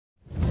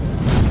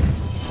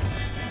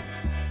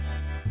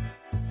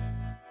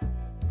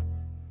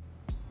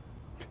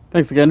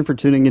Thanks again for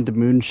tuning into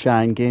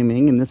Moonshine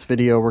Gaming. In this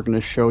video, we're going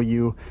to show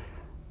you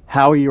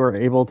how you are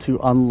able to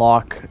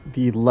unlock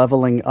the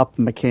leveling up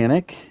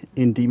mechanic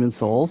in Demon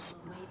Souls.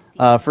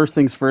 First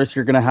things first,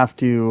 you're going to have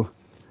to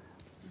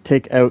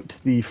take out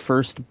the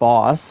first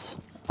boss,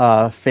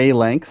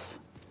 Phalanx.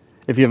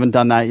 If you haven't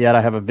done that yet, I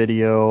have a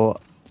video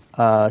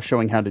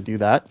showing how to do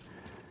that.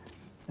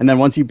 And then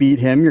once you beat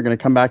him, you're going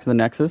to come back to the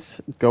Nexus,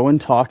 go and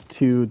talk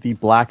to the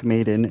Black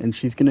Maiden, and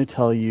she's going to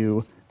tell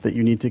you that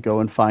you need to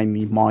go and find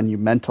the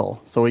Monumental.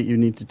 So what you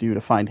need to do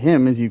to find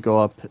him is you go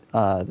up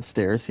the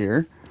stairs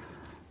here,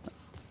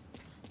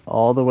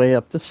 all the way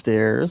up the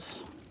stairs.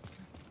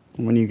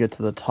 And when you get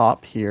to the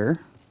top here,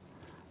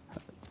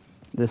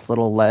 this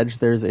little ledge,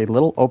 there's a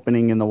little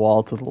opening in the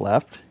wall to the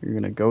left. You're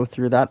going to go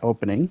through that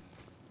opening.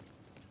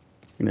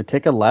 You're going to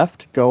take a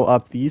left, go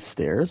up these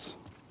stairs,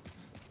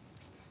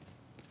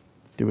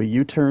 do a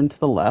U-turn to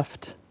the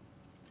left,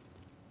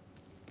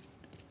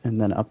 and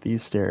then up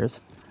these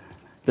stairs.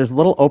 There's a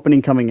little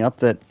opening coming up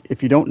that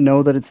if you don't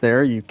know that it's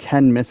there, you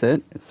can miss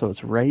it. So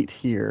it's right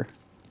here.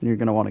 And you're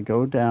going to want to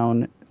go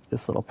down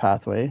this little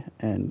pathway.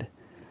 And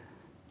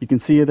you can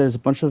see there's a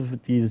bunch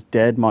of these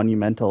dead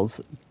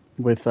monumentals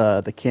with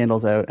the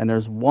candles out. And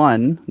there's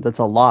one that's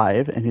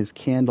alive and his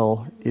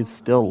candle is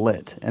still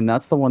lit. And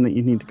that's the one that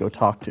you need to go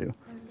talk to.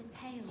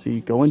 So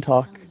you go and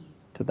talk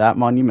to that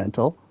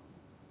monumental.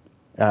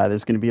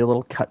 There's going to be a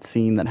little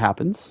cutscene that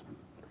happens.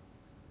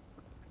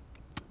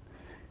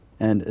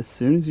 And as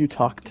soon as you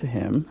talk to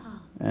him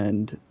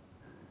and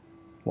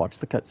watch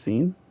the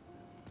cutscene,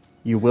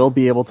 you will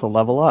be able to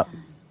level up.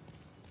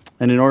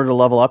 And in order to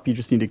level up, you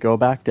just need to go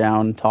back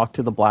down, talk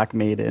to the Black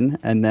Maiden,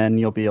 and then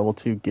you'll be able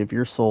to give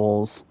your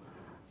souls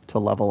to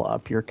level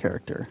up your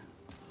character.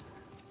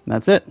 And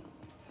that's it.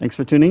 Thanks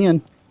for tuning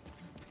in.